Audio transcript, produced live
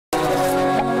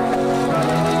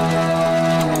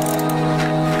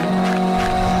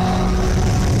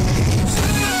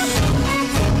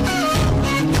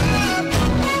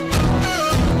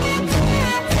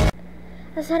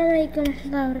عليكم ورحمة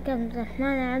الله وبركاته.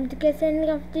 معنا عبد كيسين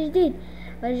نلقى في جديد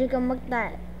وأجيكم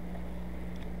مقطع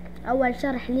أول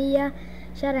شرح لي،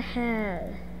 شرح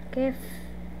كيف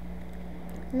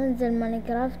ننزل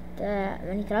ماينكرافت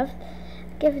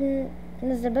كيف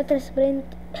ننزل باتل سبرنت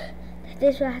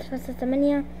تحديث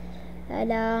 1.8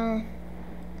 على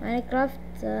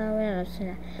ماينكرافت وين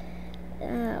نفسنا.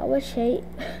 أول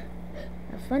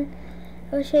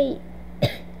شيء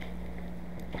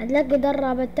هتلاقوا ده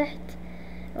الرابط تحت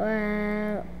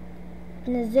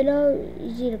وتنزله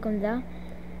يجي لكم ذا.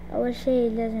 اول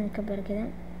شيء لازم نكبر كده.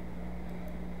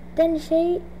 تاني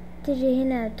شيء تجي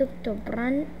هنا تكتب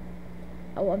رن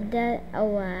او ابداء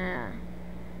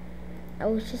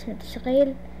او شو اسمه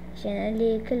تشغيل، عشان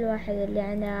اللي كل واحد اللي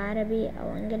عنده عربي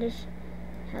او انجليش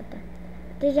حطه.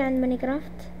 تيجي عند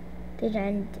ماينكرافت، تيجي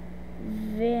عند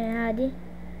في هذه،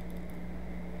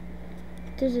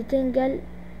 تيجي تنقل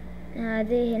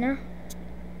هذه هنا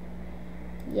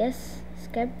يس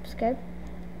سكيب.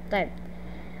 طيب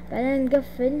بعدين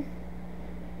نقفل،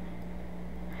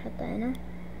 حطها هنا،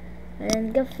 بعدين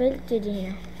نقفل تيجي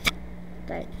هنا.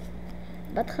 طيب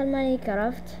بدخل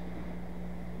ماينكرافت،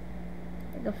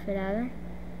 اقفل هذا،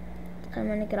 ادخل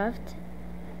ماينكرافت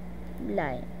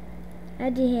بلاي،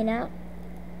 اجي هنا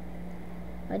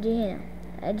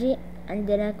اجي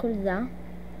عندنا كل ذا،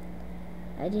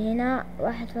 اجي هنا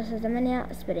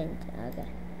 1.8 سبرنت هذا،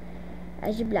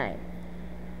 اجي بلاي،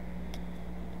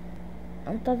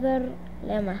 انتظر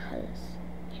لما يخلص.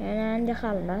 انا عندي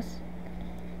خلص.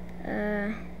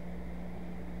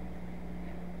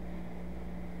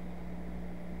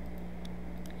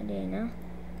 هنا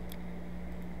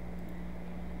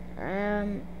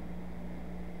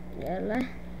يلا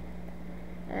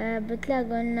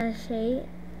بتلاقوا لنا شيء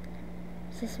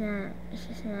شو اسمه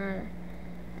هذا.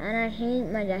 انا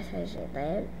الحين ما جالس على شيء.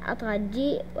 طيب اضغط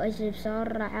جي واجري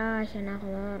بسرعة عشان اخذ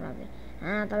الرابط.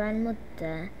 انا طبعا مت،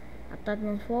 حطيت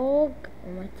من فوق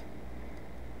ومت.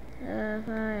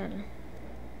 فيلا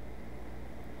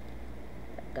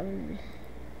قبل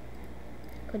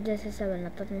كنت جالسة اسوي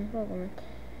نطيت من فوق ومت.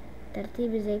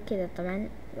 ترتيبي زي كذا، طبعا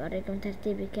بوريكم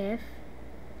ترتيبي كيف.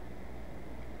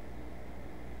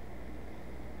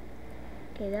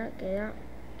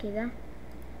 كذا.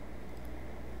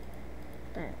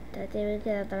 طيب ترتيبي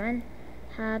كذا، طبعا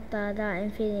حاطة دا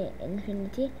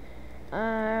انفينيتي.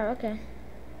 اوكي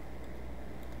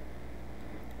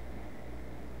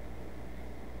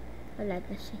ولعت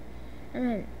نفسي.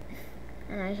 المهم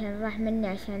انا عشان راح مني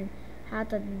عشان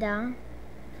حاطط دا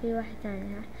في واحد ثاني.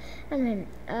 المهم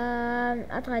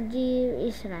اضغط جي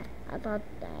يسرع، اضغط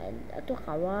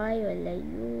اتوقع واي ولا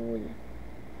يو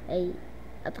اي،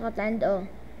 اضغط عند او.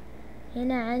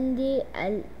 هنا عندي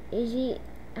يجي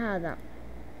هذا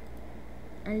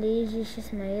اللي يجي شو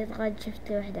اسمه، يضغط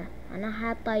شفت لوحده. انا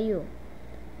حاطه يو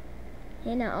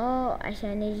هنا، او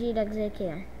عشان يجي لك زي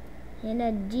كذا.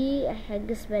 هنا جي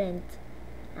حق سبرنت،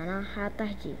 انا حاطه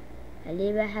جي.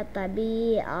 اللي بحطه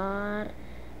بي ار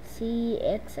سي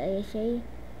اكس اي شيء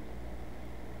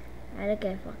على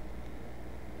كيفك.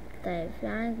 طيب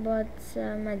فلانك بوتس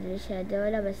ما ادري ايش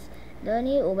هذولا، بس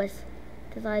دوني وبس.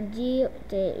 تضغط جي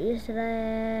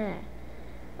يسرع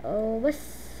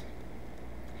وبس.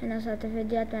 هنا وصلت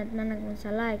الفيديوهات، اتمنى انكم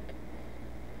لايك،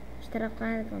 اشتراك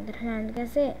قناتكم، تحمل عند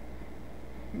كاسي.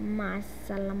 مع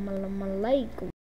السلامة، الله عليكم.